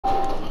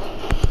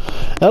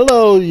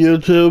Hello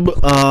YouTube,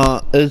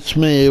 it's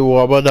me,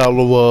 Robert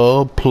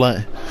Oliver,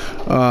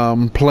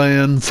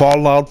 playing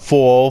Fallout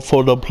 4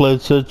 for the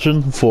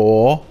PlayStation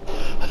 4.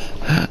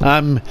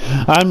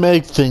 I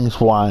make things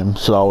rhyme,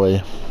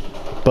 sorry.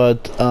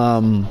 But,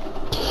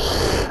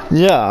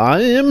 yeah,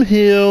 I am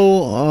here,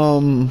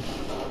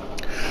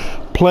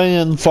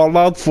 playing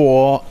Fallout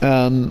 4,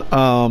 and,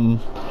 I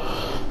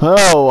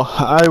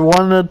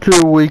wanted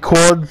to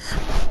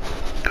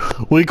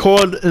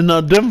record in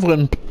a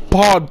different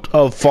part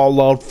of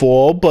Fallout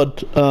 4,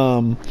 but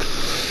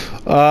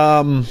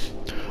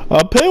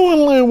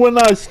apparently when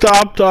I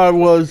stopped I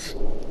was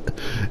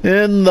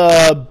in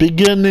the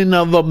beginning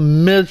of a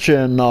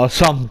mission or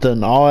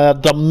something, or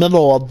at the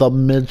middle of the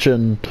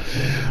mission.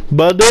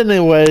 But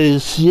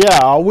anyways, yeah,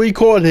 I'll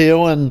record here,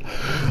 and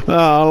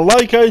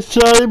like I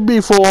said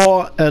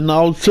before, and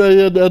I'll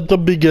say it at the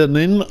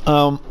beginning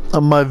of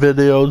my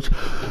videos,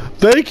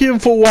 thank you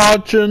for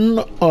watching.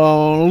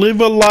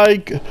 Leave a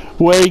like,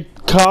 rate,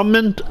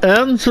 comment,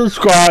 and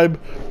subscribe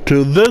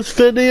to this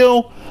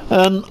video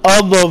and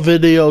other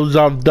videos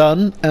I've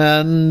done.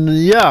 And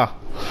yeah,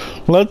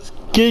 let's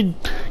get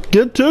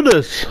to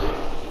this.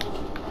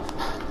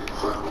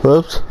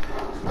 Oops.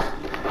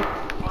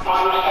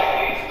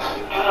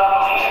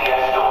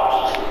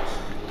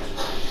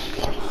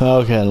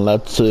 Okay,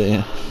 let's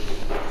see.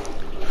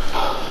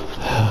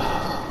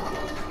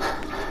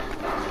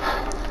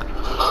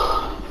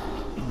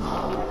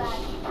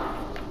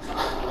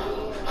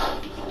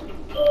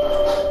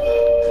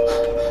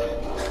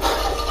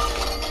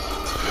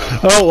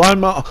 Oh,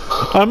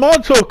 I'm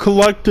also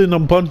collecting a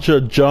bunch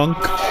of junk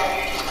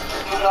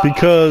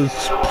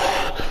because,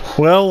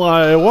 well,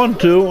 I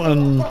want to,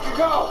 and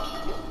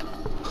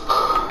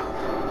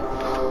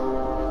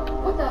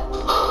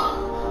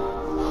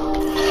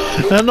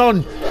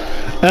on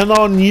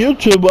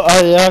YouTube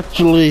I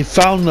actually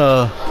found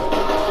a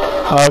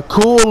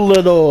cool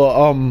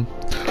little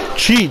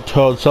cheat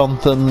or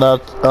something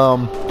that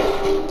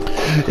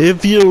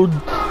if you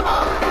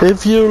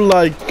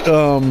like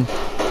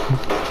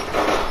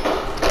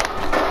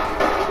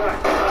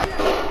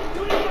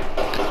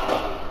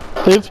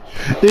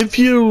if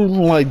you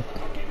like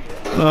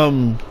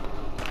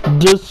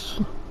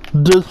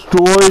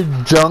destroy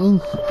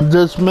junk,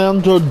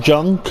 dismantle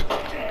junk.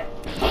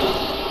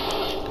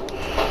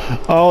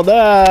 Oh,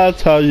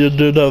 that's how you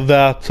do the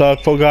VATS, I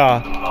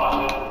forgot.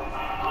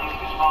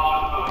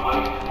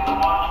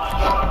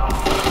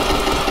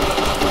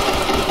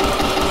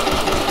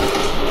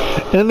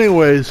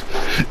 Anyways,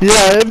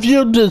 yeah, if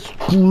you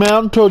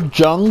dismantle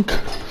junk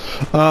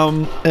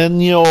in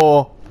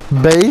your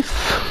base,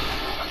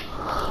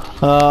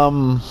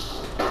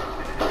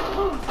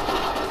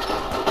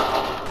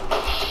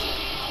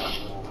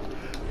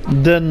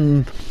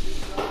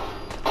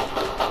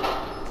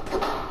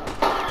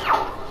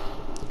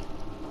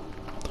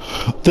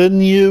 then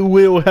you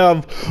will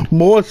have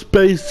more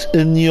space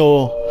in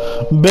your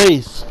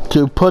base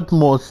to put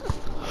more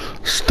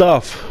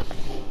stuff.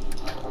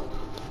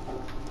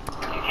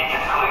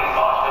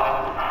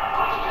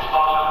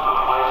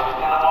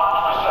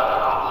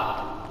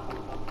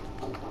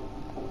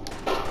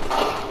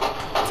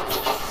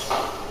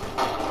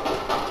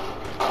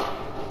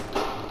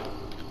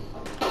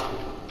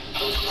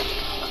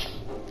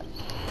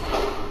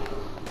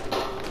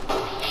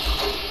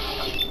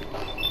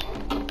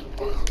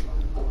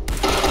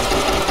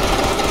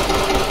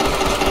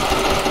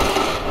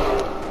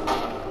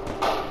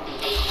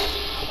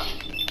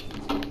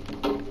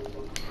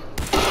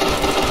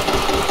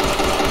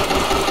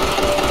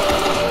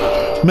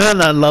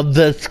 Man, I love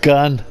this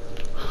gun.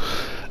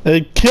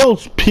 It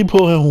kills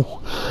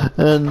people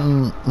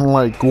in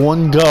like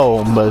one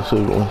go,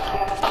 basically.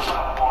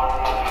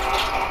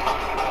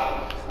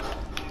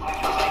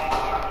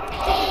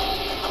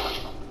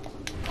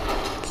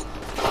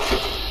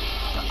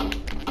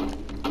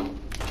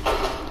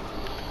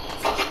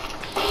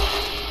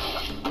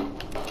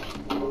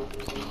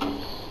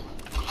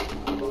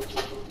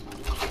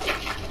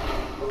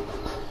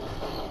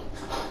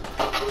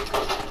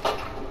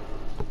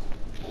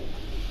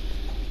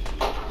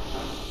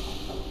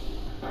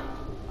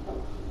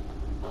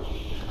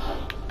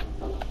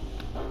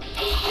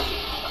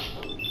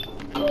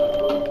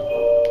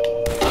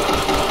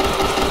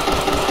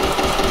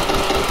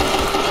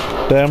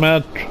 Damn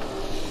it.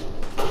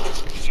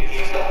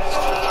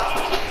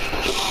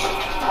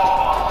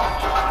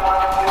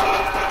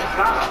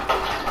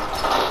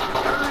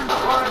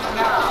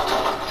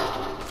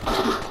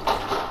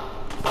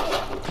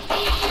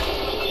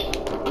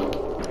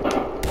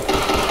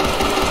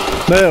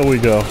 There we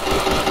go.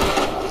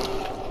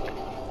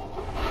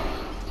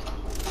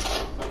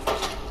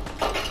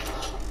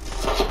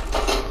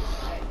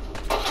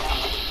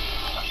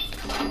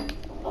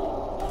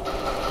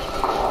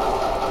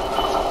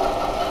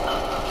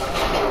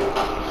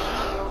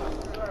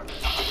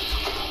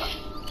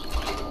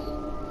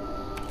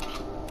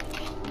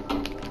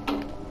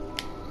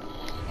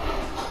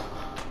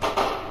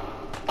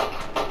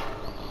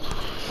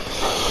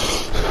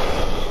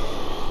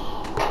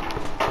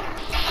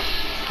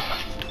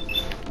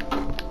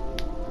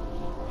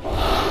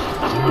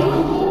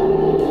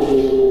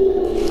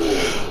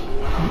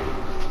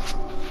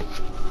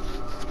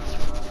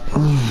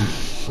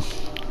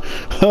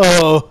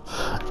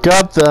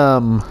 Got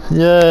them.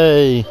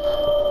 Yay.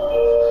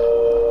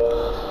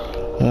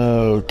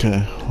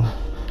 Okay.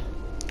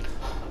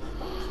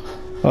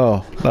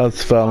 Oh,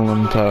 that's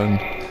Valentine.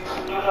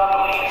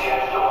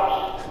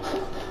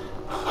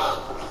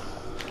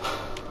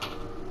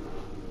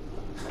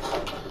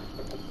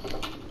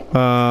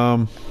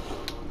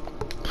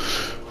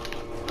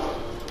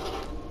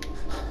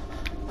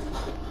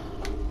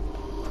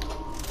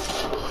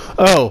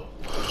 Oh,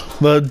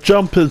 the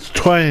jump is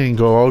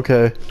triangle.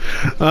 Okay.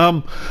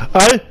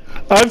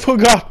 I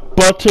forgot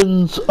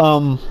buttons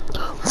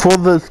for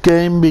this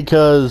game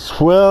because,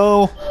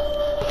 well,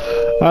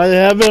 I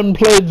haven't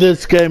played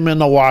this game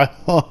in a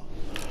while.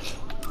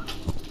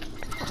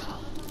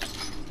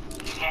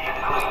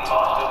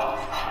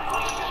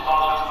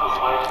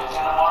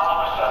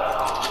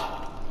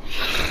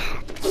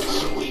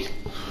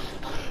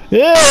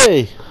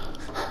 Yay!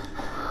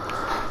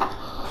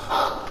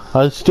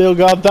 I still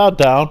got that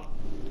down.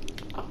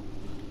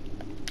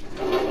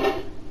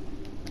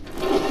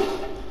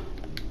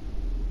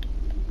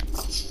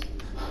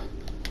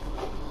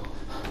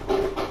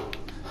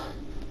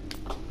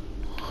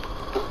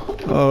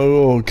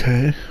 Oh,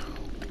 okay.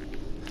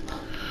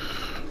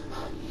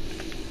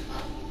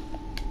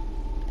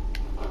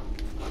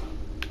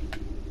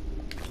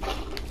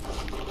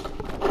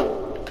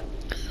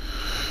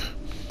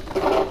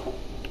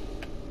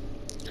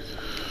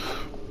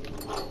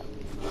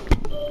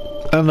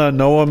 And I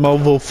know I'm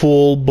over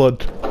full,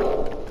 but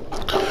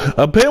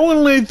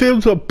apparently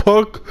there's a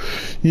perk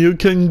you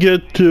can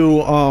get to,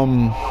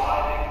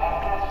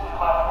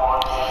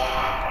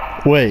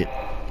 wait,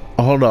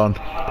 hold on.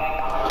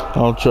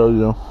 I'll show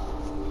you.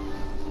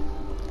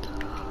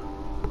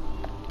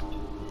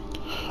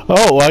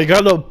 Oh, I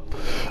got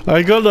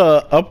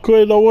a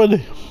upgrade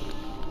already.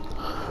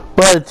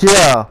 But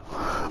yeah,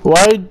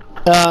 right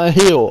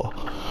here,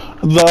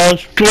 the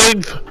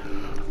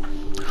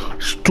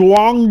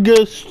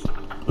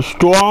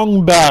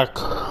strong back.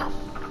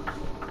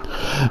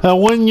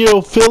 And when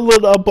you fill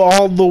it up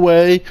all the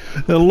way,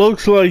 it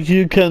looks like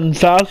you can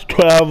fast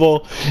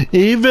travel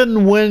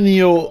even when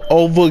you're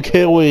over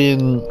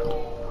carrying.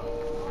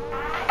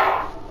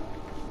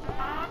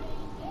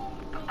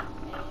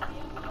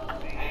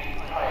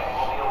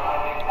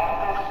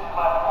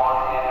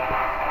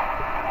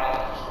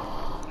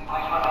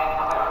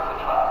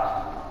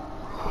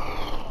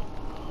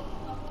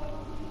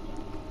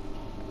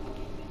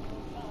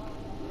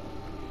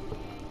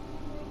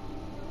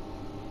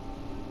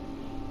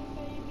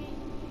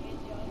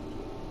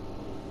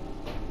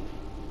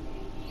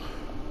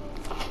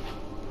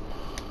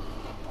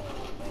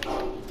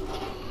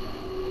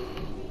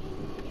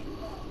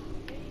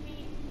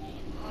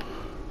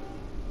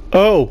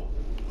 Oh,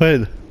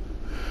 wait.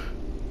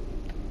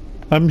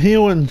 I'm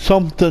hearing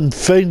something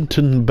faint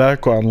in the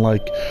background,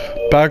 like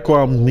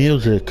background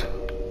music.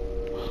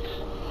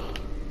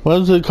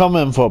 Where's it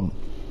coming from?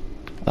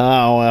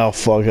 Oh, well,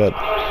 fuck it.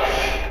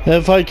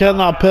 If I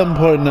cannot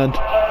pinpoint it,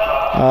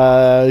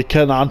 I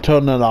cannot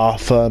turn it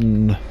off,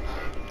 and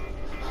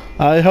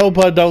I hope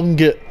I don't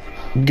get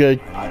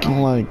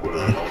like...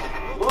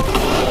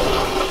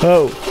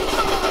 Oh.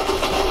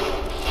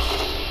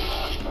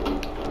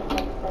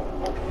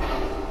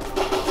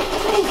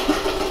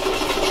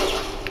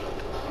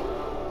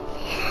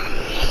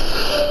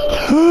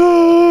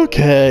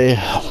 Okay.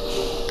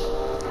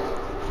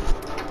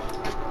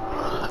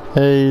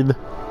 Aid.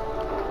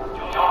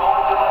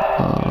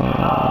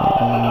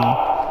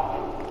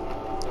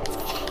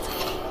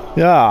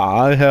 Yeah,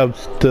 I have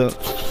still.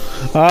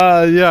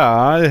 Yeah,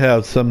 I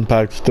have some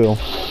packs still.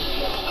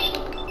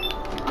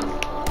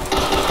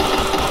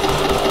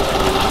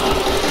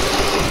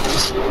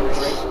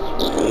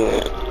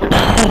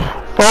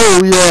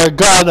 Oh yeah,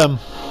 got him.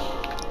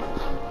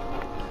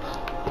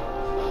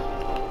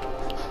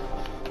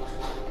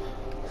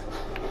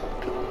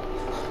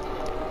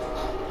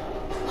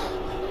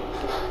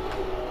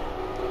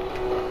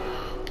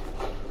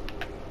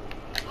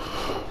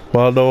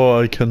 Although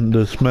I can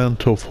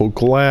dismantle for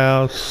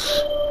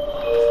glass.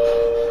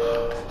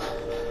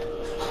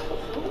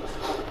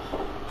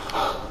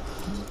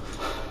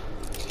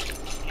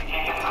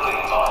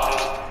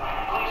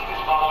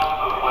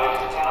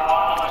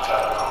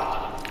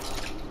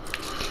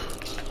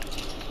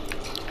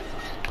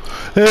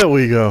 There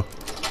we go.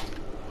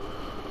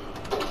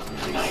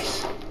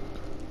 Nice.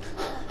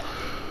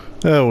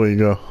 There we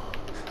go.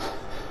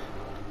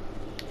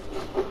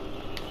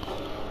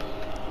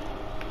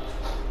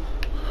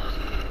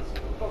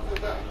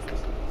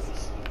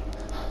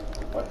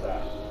 What's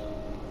that?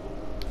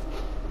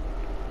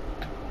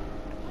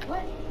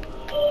 What?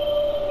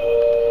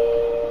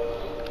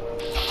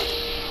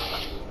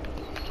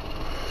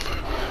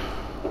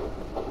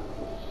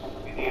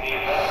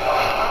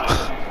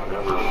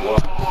 Whatever it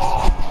was.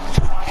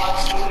 I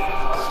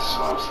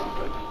saw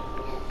something.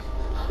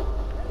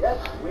 Yes,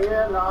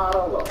 we're not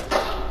alone.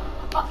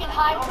 Fucking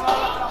high.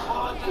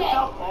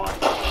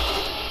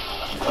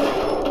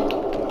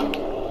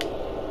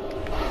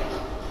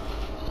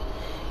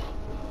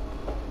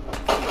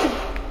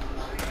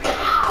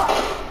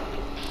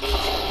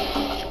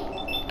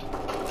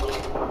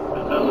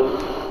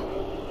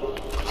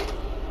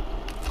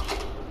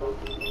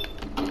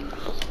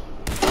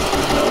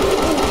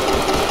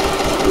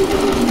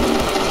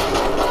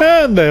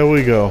 And there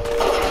we go.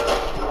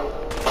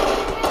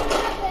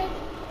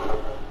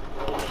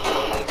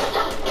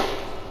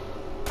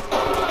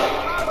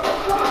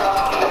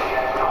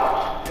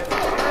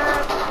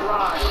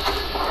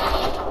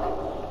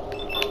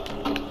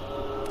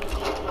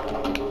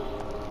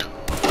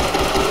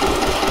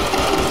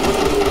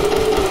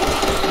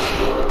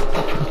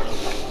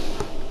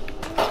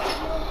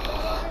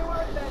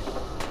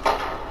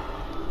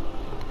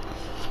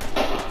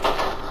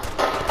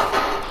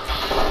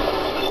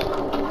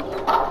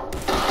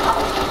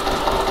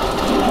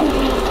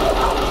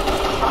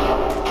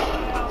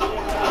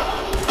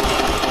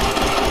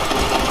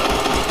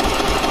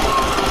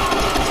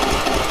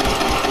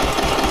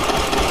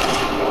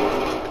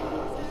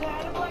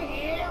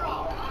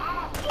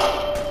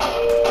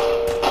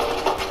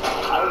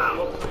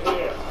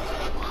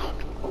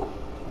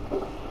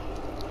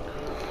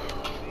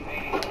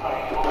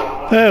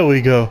 There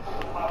we go.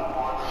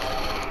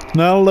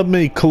 Now let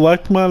me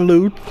collect my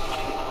loot.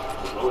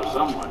 Well,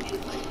 someone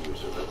should make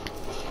use of it.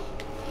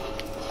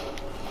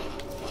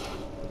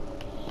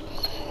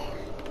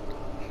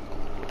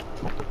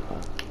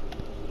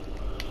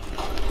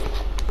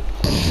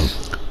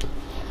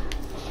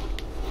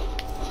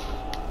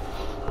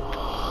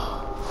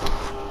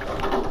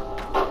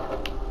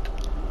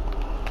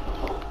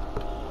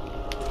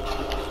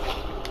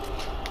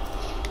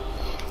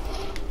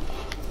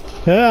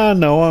 Yeah, I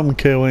know I'm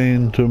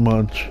carrying too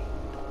much.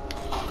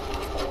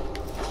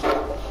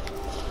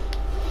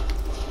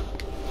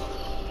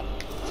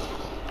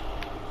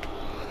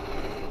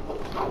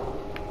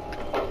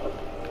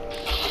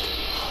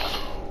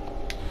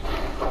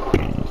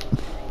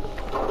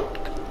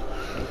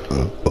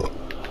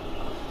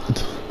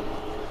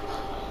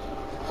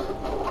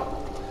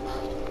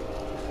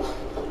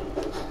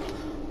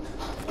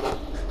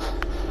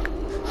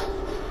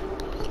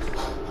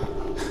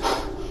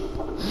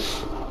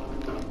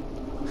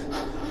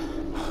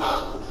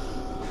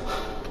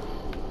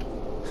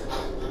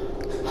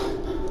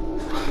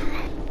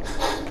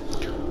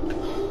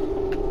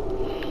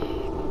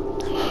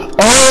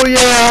 Oh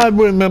yeah, I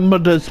remember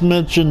this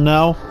mission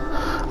now.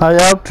 I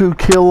have to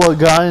kill a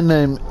guy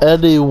named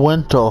Eddie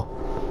Winter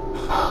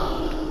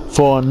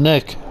for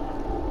Nick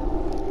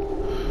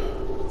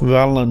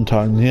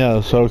Valentine.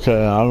 Yes,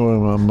 okay, I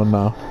remember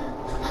now.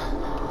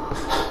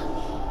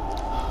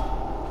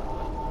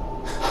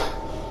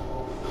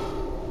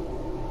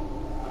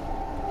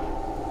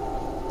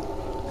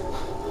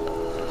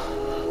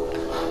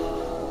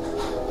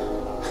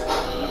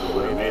 Never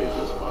would have made it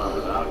this far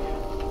without you.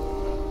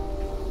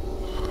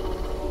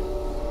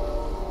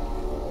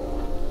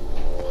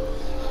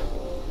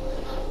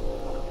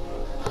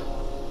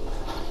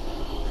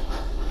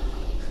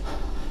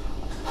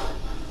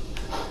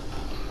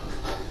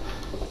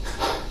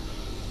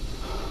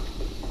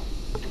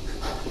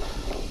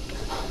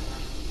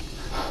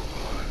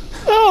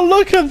 Oh,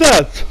 look at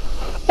that!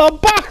 A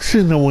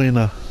boxing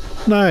arena.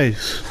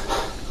 Nice.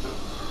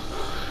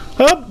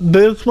 Oh,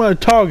 there's my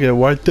target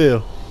right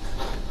there.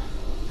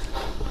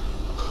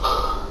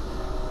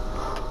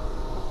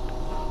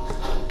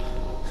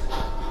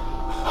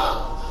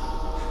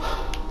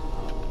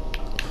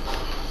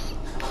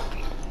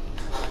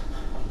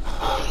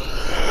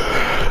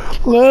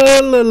 La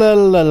la la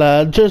la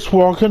la, just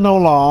walking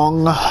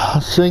along,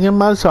 singing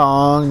my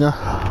song.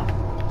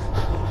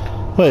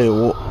 Wait,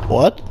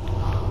 what?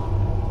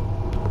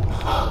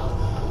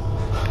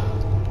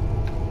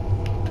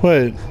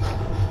 Wait.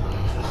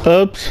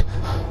 Oops.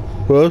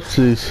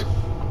 Whoopsies.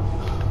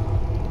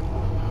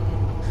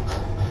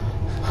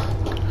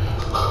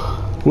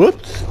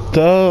 Whoops.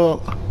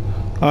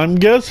 I'm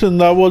guessing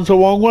that was the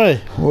wrong way.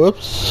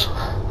 Whoops.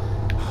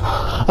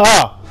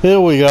 Ah,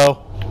 here we go.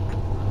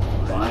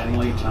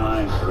 Finally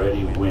time for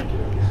Eddie Winter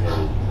to get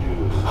his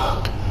dues.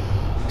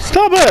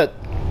 Stop it!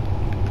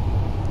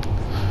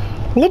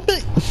 Let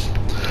me...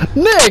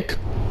 Nick!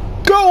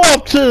 Go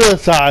up to the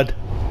side!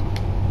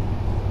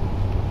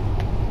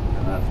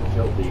 And that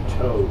filthy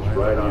toad's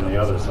right on the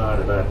other side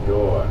of that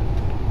door.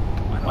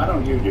 Why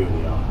don't you do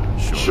the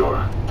honors?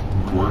 Sure.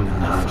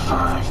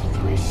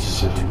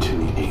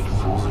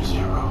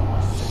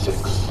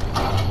 19537284006.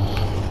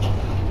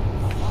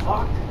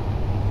 Fuck.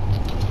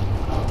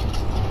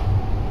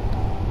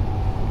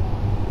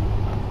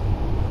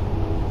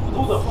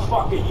 Who the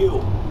fuck are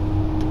you?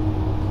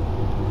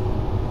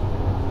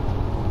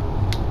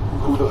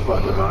 Who the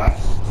fuck am I?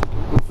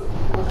 Who the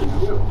fuck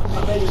are you?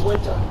 I'm Eddie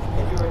Winter,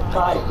 and you're at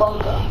Guy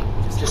Bunker.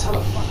 Just how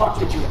the fuck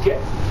did you get?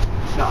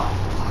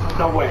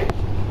 No way.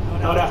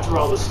 Not after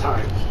all this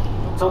time.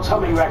 Don't tell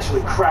me you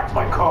actually cracked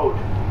my code.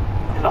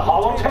 In the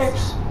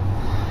holotapes?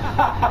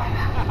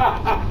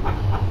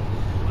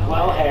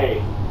 Well,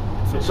 hey,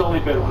 it's only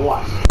been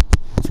what?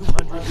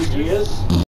 200 years?